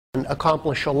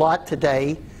accomplish a lot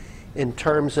today in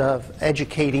terms of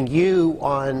educating you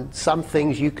on some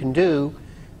things you can do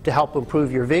to help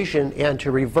improve your vision and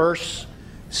to reverse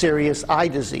serious eye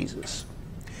diseases.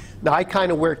 Now, I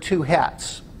kind of wear two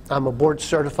hats. I'm a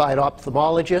board-certified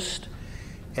ophthalmologist,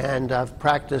 and I've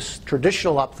practiced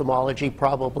traditional ophthalmology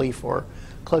probably for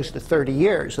close to 30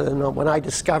 years. And when I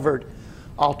discovered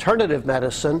alternative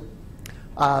medicine,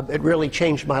 it really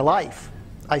changed my life.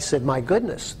 I said, my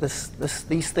goodness,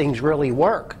 these things really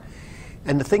work.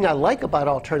 And the thing I like about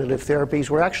alternative therapies,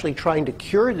 we're actually trying to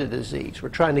cure the disease. We're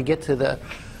trying to get to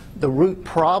the root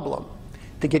problem,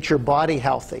 to get your body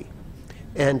healthy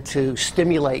and to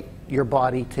stimulate your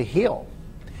body to heal.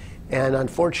 And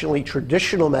unfortunately,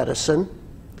 traditional medicine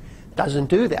doesn't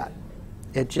do that.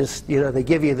 It just, they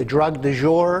give you the drug du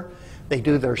jour, they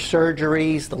do their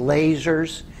surgeries, the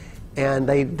lasers, and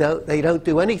they don't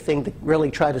do anything to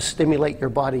really try to stimulate your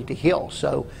body to heal.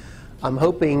 So I'm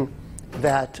hoping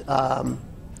that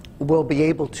we'll be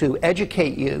able to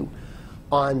educate you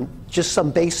on just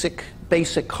some basic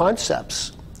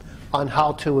concepts on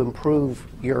how to improve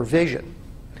your vision.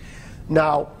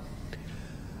 Now,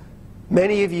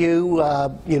 many of you,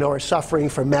 are suffering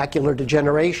from macular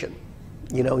degeneration.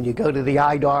 When you go to the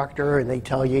eye doctor and they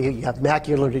tell you you have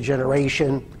macular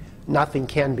degeneration, nothing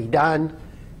can be done.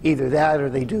 Either that or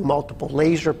they do multiple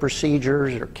laser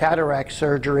procedures or cataract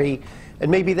surgery,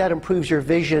 and maybe that improves your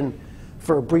vision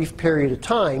for a brief period of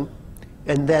time,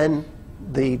 and then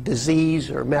the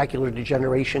disease or macular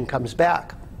degeneration comes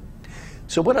back.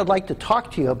 So what I'd like to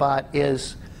talk to you about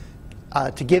is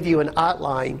to give you an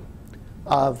outline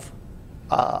of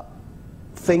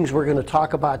things we're going to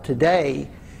talk about today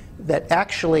that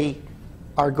actually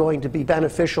are going to be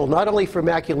beneficial not only for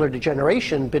macular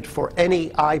degeneration, but for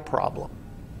any eye problem.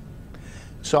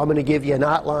 So I'm going to give you an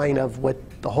outline of what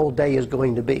the whole day is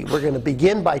going to be. We're going to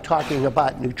begin by talking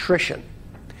about nutrition.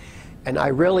 And I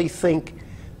really think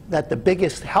that the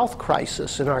biggest health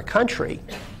crisis in our country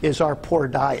is our poor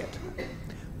diet.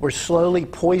 We're slowly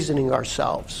poisoning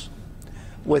ourselves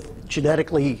with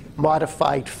genetically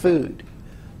modified food,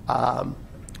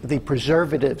 the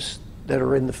preservatives that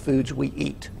are in the foods we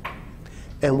eat.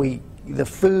 And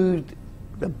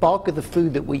the bulk of the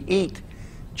food that we eat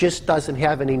just doesn't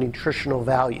have any nutritional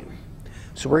value.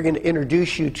 So we're going to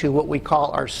introduce you to what we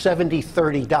call our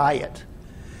 70-30 diet.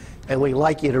 And we'd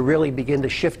like you to really begin to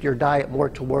shift your diet more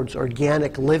towards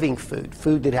organic living food,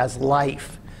 food that has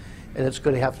life, and it's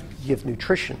going to have to give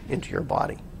nutrition into your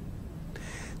body.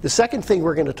 The second thing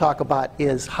we're going to talk about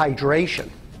is hydration.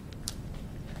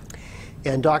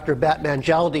 And Dr. Batman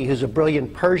Jaldi, who's a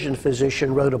brilliant Persian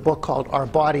physician, wrote a book called Our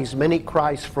Body's Many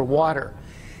Cries for Water.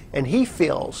 And he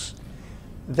feels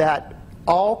that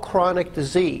all chronic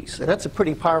disease, and that's a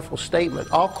pretty powerful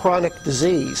statement, all chronic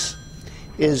disease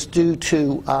is due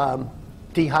to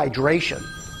dehydration.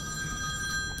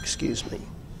 Excuse me.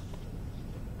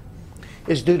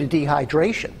 Is due to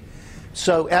dehydration.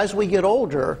 So as we get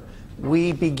older,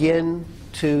 we begin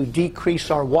to decrease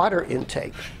our water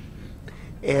intake.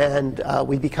 And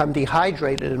we become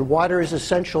dehydrated. And water is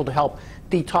essential to help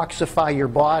detoxify your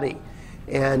body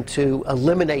and to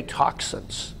eliminate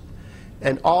toxins.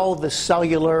 And all the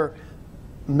cellular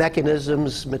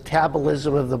mechanisms,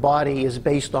 metabolism of the body is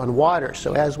based on water.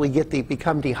 So as we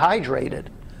become dehydrated,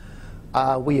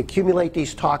 we accumulate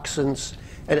these toxins,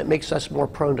 and it makes us more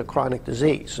prone to chronic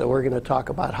disease. So we're going to talk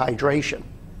about hydration.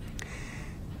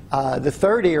 The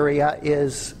third area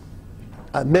is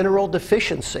mineral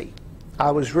deficiency.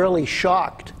 I was really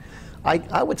shocked.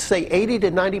 I would say 80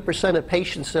 to 90% of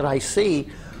patients that I see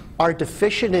are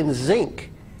deficient in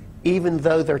zinc, even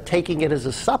though they're taking it as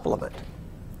a supplement.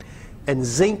 And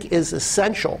zinc is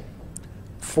essential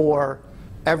for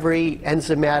every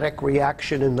enzymatic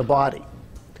reaction in the body.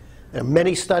 And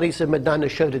many studies have been done to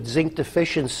show that zinc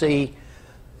deficiency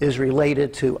is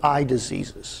related to eye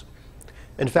diseases.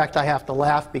 In fact, I have to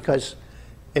laugh because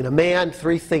in a man,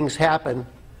 3 things happen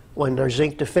when they're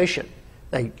zinc deficient.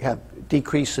 They have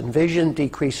decrease in vision,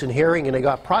 decrease in hearing, and they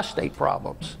got prostate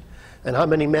problems. And how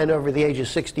many men over the age of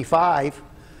 65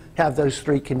 have those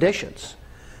 3 conditions?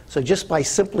 So just by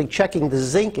simply checking the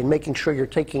zinc and making sure you're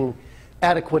taking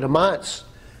adequate amounts,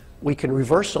 we can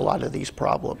reverse a lot of these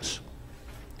problems.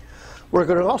 We're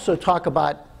going to also talk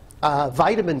about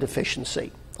vitamin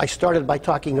deficiency. I started by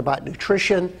talking about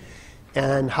nutrition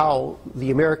and how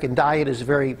the American diet is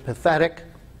very pathetic.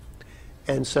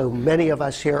 And so many of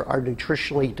us here are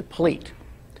nutritionally depleted.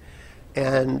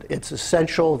 And it's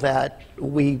essential that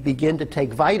we begin to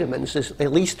take vitamins,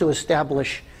 at least to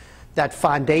establish that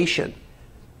foundation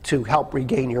to help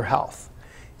regain your health.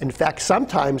 In fact,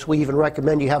 sometimes we even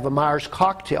recommend you have a Mars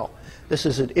cocktail. This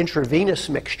is an intravenous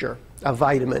mixture of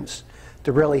vitamins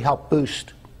to really help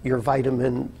boost your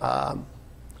vitamin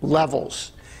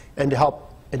levels and to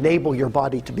help enable your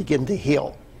body to begin to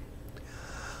heal.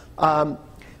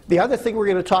 The other thing we're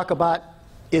going to talk about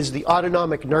is the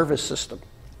autonomic nervous system.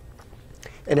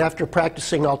 And after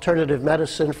practicing alternative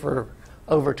medicine for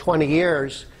over 20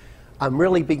 years, I'm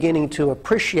really beginning to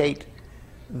appreciate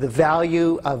the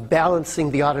value of balancing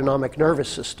the autonomic nervous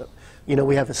system. You know,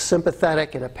 we have a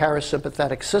sympathetic and a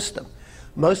parasympathetic system.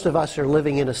 Most of us are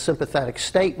living in a sympathetic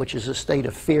state, which is a state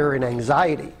of fear and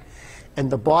anxiety. And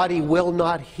the body will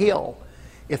not heal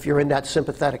if you're in that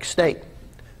sympathetic state.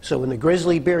 So when the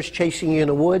grizzly bear's chasing you in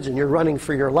the woods and you're running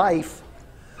for your life,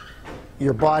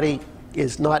 your body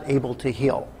is not able to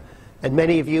heal. And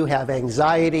many of you have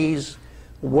anxieties,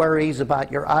 worries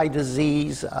about your eye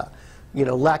disease,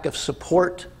 lack of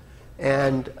support,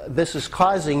 and this is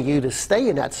causing you to stay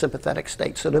in that sympathetic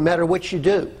state. So no matter what you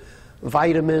do,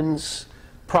 vitamins,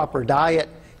 proper diet,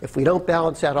 if we don't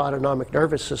balance that autonomic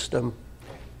nervous system,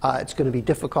 it's going to be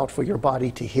difficult for your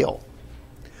body to heal.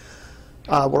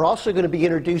 We're also going to be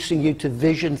introducing you to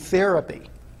vision therapy.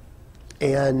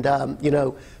 And,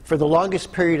 for the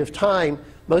longest period of time,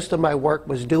 most of my work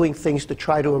was doing things to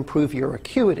try to improve your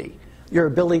acuity, your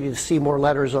ability to see more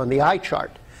letters on the eye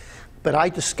chart. But I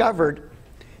discovered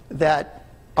that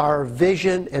our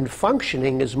vision and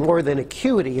functioning is more than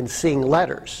acuity in seeing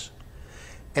letters.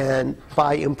 And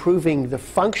by improving the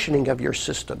functioning of your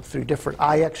system through different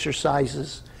eye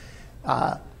exercises,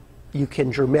 you can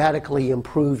dramatically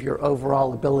improve your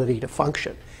overall ability to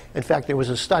function. In fact, there was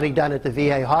a study done at the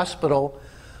VA hospital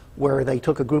where they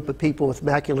took a group of people with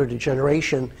macular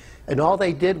degeneration, and all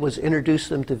they did was introduce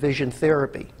them to vision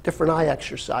therapy, different eye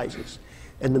exercises.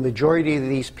 And the majority of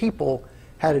these people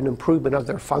had an improvement of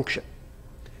their function.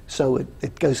 So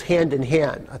it goes hand in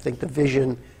hand. I think the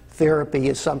vision therapy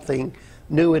is something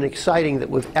new and exciting that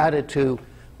we've added to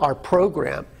our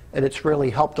program, and it's really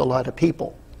helped a lot of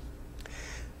people.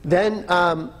 Then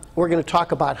we're going to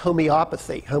talk about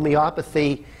homeopathy.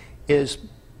 Homeopathy is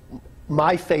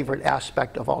my favorite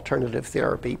aspect of alternative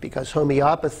therapy because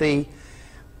homeopathy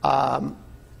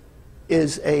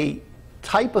is a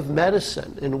type of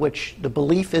medicine in which the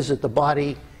belief is that the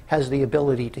body has the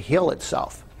ability to heal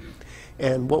itself.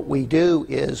 And what we do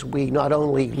is we not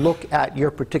only look at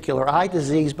your particular eye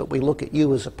disease, but we look at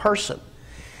you as a person.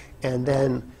 And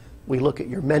then we look at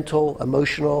your mental,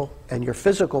 emotional, and your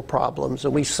physical problems,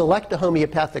 and we select a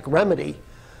homeopathic remedy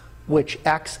which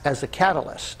acts as a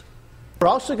catalyst. We're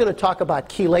also going to talk about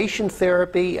chelation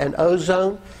therapy and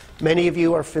ozone. Many of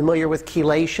you are familiar with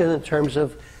chelation in terms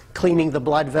of cleaning the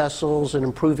blood vessels and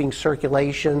improving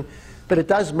circulation, but it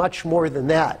does much more than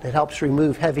that. It helps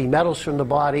remove heavy metals from the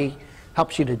body,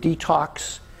 helps you to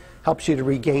detox, helps you to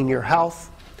regain your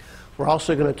health. We're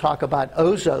also going to talk about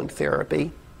ozone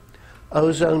therapy.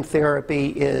 Ozone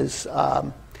therapy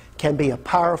can be a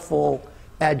powerful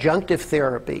adjunctive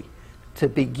therapy to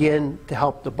begin to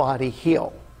help the body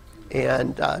heal.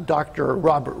 And Dr.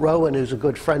 Robert Rowan, who's a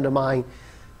good friend of mine,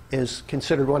 is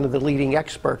considered one of the leading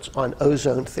experts on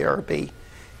ozone therapy.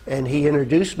 And he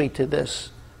introduced me to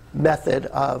this method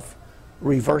of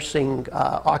reversing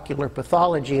ocular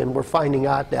pathology, and we're finding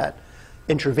out that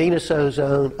intravenous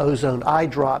ozone eye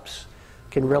drops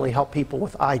can really help people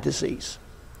with eye disease.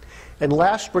 And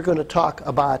last, we're going to talk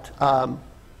about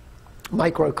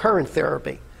microcurrent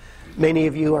therapy. Many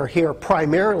of you are here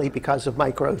primarily because of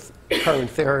microcurrent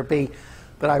therapy,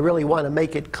 but I really want to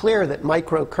make it clear that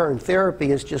microcurrent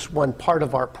therapy is just one part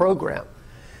of our program.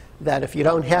 That if you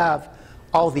don't have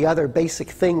all the other basic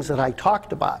things that I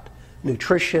talked about,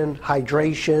 nutrition,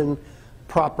 hydration,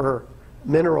 proper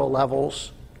mineral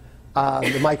levels,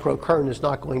 the microcurrent is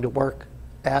not going to work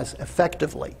as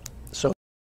effectively.